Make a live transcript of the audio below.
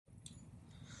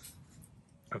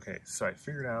Okay, so I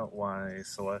figured out why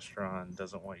Celestron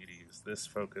doesn't want you to use this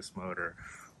focus motor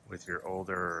with your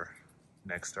older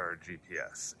Nexstar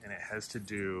GPS, and it has to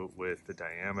do with the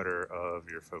diameter of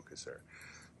your focuser.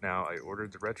 Now, I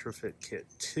ordered the retrofit kit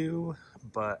too,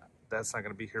 but that's not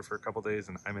going to be here for a couple days,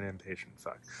 and I'm an impatient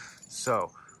fuck.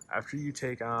 So, after you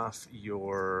take off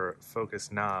your focus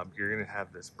knob, you're going to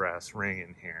have this brass ring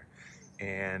in here.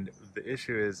 And the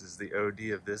issue is the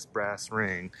OD of this brass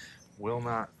ring will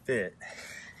not fit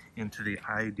into the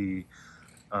ID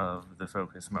of the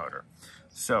focus motor.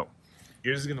 So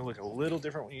yours is going to look a little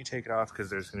different when you take it off because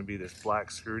there's going to be this black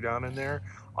screw down in there.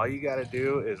 All you got to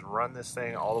do is run this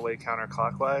thing all the way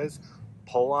counterclockwise,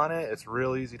 pull on it. It's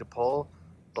real easy to pull.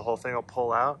 The whole thing will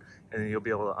pull out, and then you'll be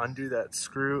able to undo that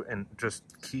screw and just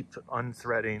keep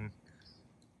unthreading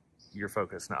your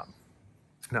focus knob.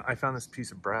 Now, I found this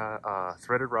piece of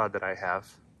threaded rod that I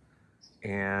have,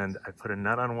 and I put a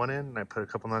nut on one end and I put a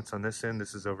couple nuts on this end.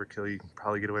 This is overkill. You can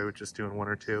probably get away with just doing one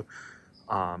or two.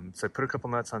 So I put a couple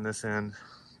nuts on this end,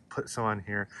 put some on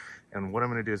here, and what I'm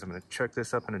going to do is I'm going to chuck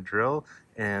this up in a drill,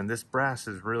 and this brass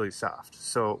is really soft.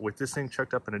 So with this thing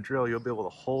chucked up in a drill, you'll be able to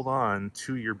hold on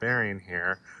to your bearing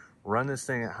here, run this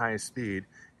thing at high speed,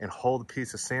 and hold a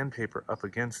piece of sandpaper up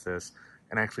against this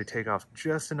and actually take off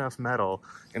just enough metal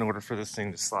in order for this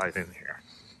thing to slide in here.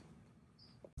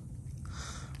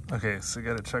 Okay, so we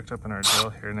got it chucked up in our drill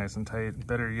here nice and tight.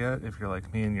 Better yet, if you're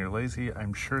like me and you're lazy,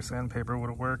 I'm sure sandpaper would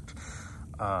have worked.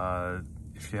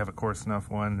 If you have a coarse enough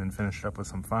one, then finish it up with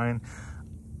some fine.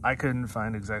 I couldn't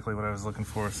find exactly what I was looking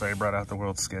for, so I brought out the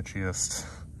world's sketchiest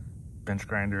bench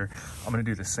grinder. I'm gonna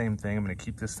do the same thing. I'm gonna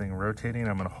keep this thing rotating.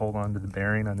 I'm gonna hold on to the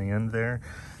bearing on the end there.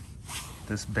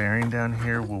 This bearing down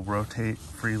here will rotate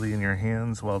freely in your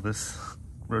hands while this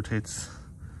rotates.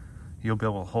 You'll be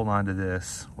able to hold on to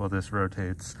this while this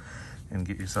rotates and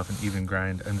get yourself an even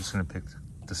grind. I'm just gonna pick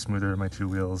the smoother of my two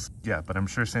wheels. Yeah, but I'm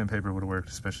sure sandpaper would have worked,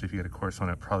 especially if you had a coarse one.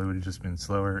 It probably would have just been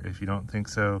slower. If you don't think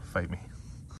so, fight me.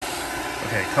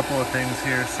 Okay, a couple of things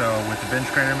here. So with the bench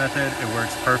grinder method, it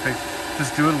works perfect.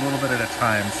 Just do it a little bit at a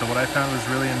time. So what I found was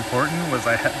really important was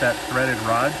I had that threaded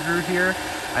rod through here.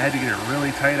 I had to get it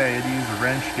really tight. I had to use a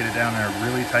wrench, get it down there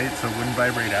really tight so it wouldn't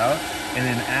vibrate out. And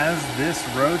then as this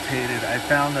rotated, I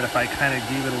found that if I kind of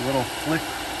gave it a little flick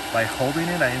by holding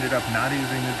it, I ended up not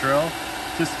using the drill.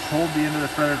 Just hold the end of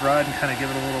the threaded rod and kind of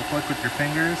give it a little flick with your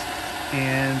fingers.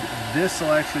 And this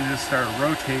will actually just start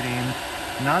rotating,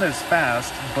 not as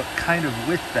fast, but kind of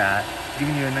with that,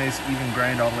 giving you a nice even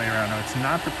grind all the way around. Now, it's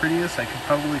not the prettiest. I could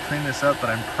probably clean this up, but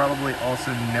I'm probably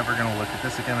also never going to look at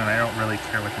this again, and I don't really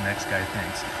care what the next guy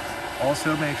thinks.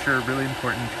 Also, make sure, really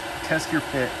important, test your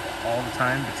fit all the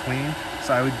time between.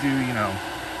 So I would do, you know,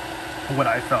 what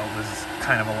I felt was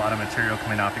kind of a lot of material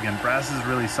coming off. Again, brass is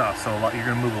really soft, so you're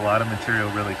going to move a lot of material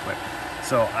really quick.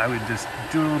 So I would just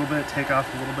do a little bit, take off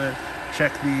a little bit,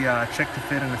 check the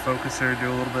fit in the focuser, do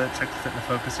a little bit, check the fit in the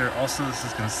focuser. Also, this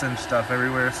is going to cinch stuff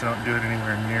everywhere, so don't do it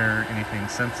anywhere near anything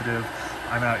sensitive.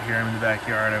 I'm out here, I'm in the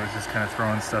backyard, I was just kind of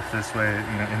throwing stuff this way,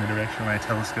 you know, in the direction of my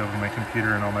telescope and my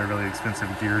computer and all my really expensive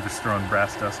gear, just throwing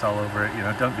brass dust all over it. You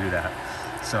know, don't do that.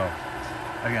 So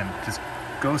again, just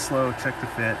go slow, check the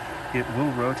fit. It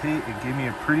will rotate. It gave me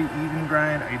a pretty even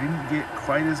grind. I didn't get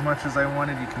quite as much as I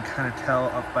wanted. You can kind of tell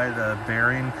up by the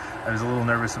bearing. I was a little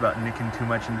nervous about nicking too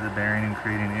much into the bearing and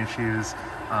creating issues.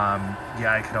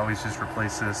 Yeah, I could always just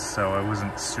replace this, so I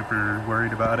wasn't super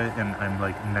worried about it, and I'm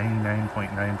like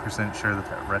 99.9% sure that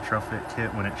that retrofit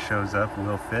kit, when it shows up,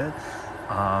 will fit.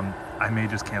 I may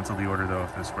just cancel the order though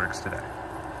if this works today.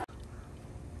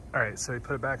 All right, so we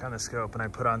put it back on the scope, and I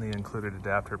put on the included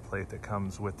adapter plate that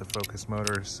comes with the focus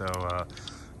motor. So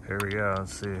here we go,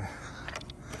 let's see.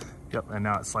 Yep, and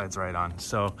now it slides right on.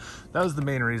 So that was the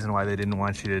main reason why they didn't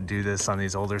want you to do this on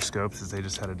these older scopes, is they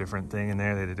just had a different thing in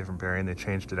there. They had a different bearing, they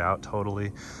changed it out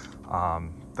totally.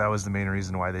 That was the main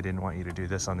reason why they didn't want you to do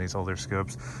this on these older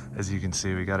scopes. As you can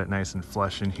see, we got it nice and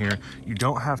flush in here. You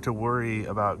don't have to worry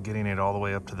about getting it all the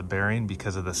way up to the bearing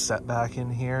because of the setback in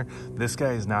here. This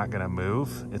guy is not gonna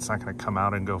move. It's not gonna come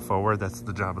out and go forward. That's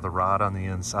the job of the rod on the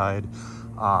inside.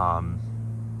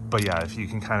 But yeah, if you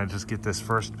can kind of just get this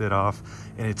first bit off,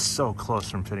 and it's so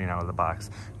close from fitting out of the box.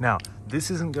 Now,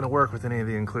 this isn't gonna work with any of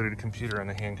the included computer and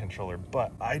the hand controller,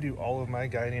 but I do all of my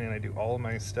guiding and I do all of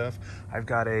my stuff. I've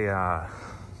got I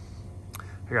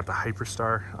got the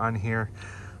Hyperstar on here.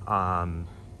 I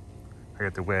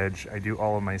got the wedge. I do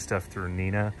all of my stuff through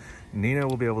Nina. Nina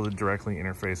will be able to directly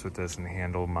interface with this and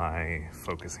handle my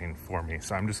focusing for me.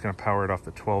 So I'm just gonna power it off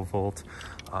the 12 volt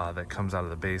that comes out of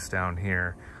the base down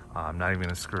here. I'm not even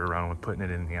gonna screw around with putting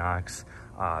it in the aux.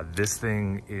 This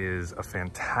thing is a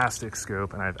fantastic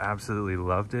scope and I've absolutely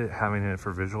loved it, having it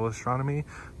for visual astronomy,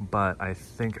 but I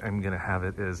think I'm gonna have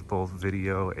it as both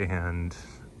video and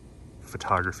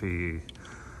photography.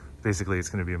 Basically, it's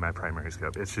gonna be my primary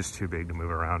scope. It's just too big to move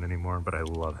around anymore, but I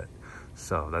love it.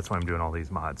 So that's why I'm doing all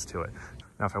these mods to it.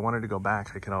 Now, if I wanted to go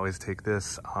back, I could always take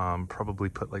this, probably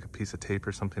put like a piece of tape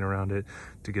or something around it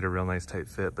to get a real nice tight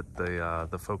fit, but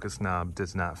the focus knob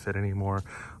does not fit anymore.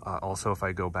 Also, if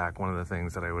I go back, one of the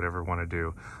things that I would ever want to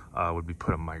do would be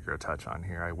put a micro touch on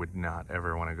here. I would not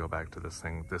ever want to go back to this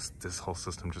thing. This whole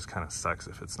system just kind of sucks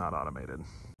if it's not automated.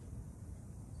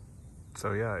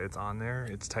 So yeah, it's on there,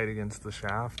 it's tight against the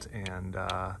shaft, and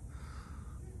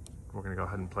we're gonna go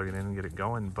ahead and plug it in and get it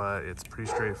going, but it's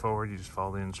pretty straightforward. You just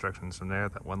follow the instructions from there.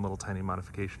 That one little tiny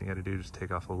modification you gotta do, just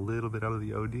take off a little bit out of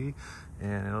the OD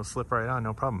and it'll slip right on,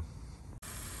 no problem.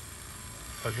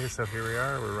 Okay, so here we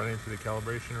are. We're running through the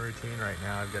calibration routine right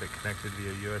now. I've got it connected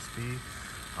via USB.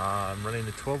 I'm running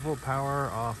the 12-volt power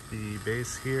off the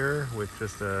base here with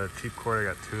just a cheap cord.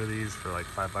 I got 2 of these for like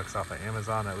 $5 off of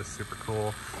Amazon. That was super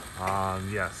cool.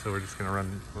 Yeah, so we're just gonna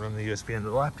run the USB into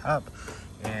the laptop,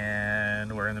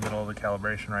 and we're in the middle of the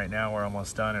calibration right now. We're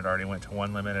almost done. It already went to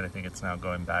 1 limit. I think it's now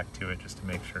going back to it just to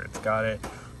make sure it's got it.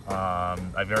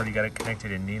 I've already got it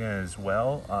connected in Nina as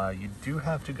well. You do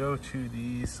have to go to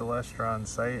the Celestron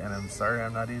site, and I'm sorry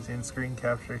I'm not using screen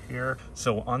capture here.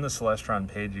 So on the Celestron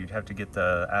page, you'd have to get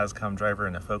the ASCOM driver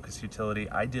and the focus utility.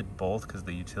 I did both because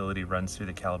the utility runs through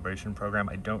the calibration program.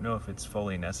 I don't know if it's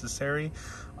fully necessary,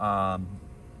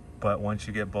 but once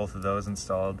you get both of those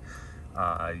installed,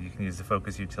 you can use the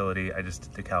focus utility. I just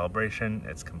did the calibration.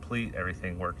 It's complete.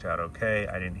 Everything worked out okay.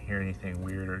 I didn't hear anything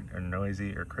weird or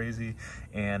noisy or crazy,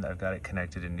 and I've got it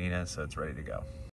connected in Nina, so it's ready to go.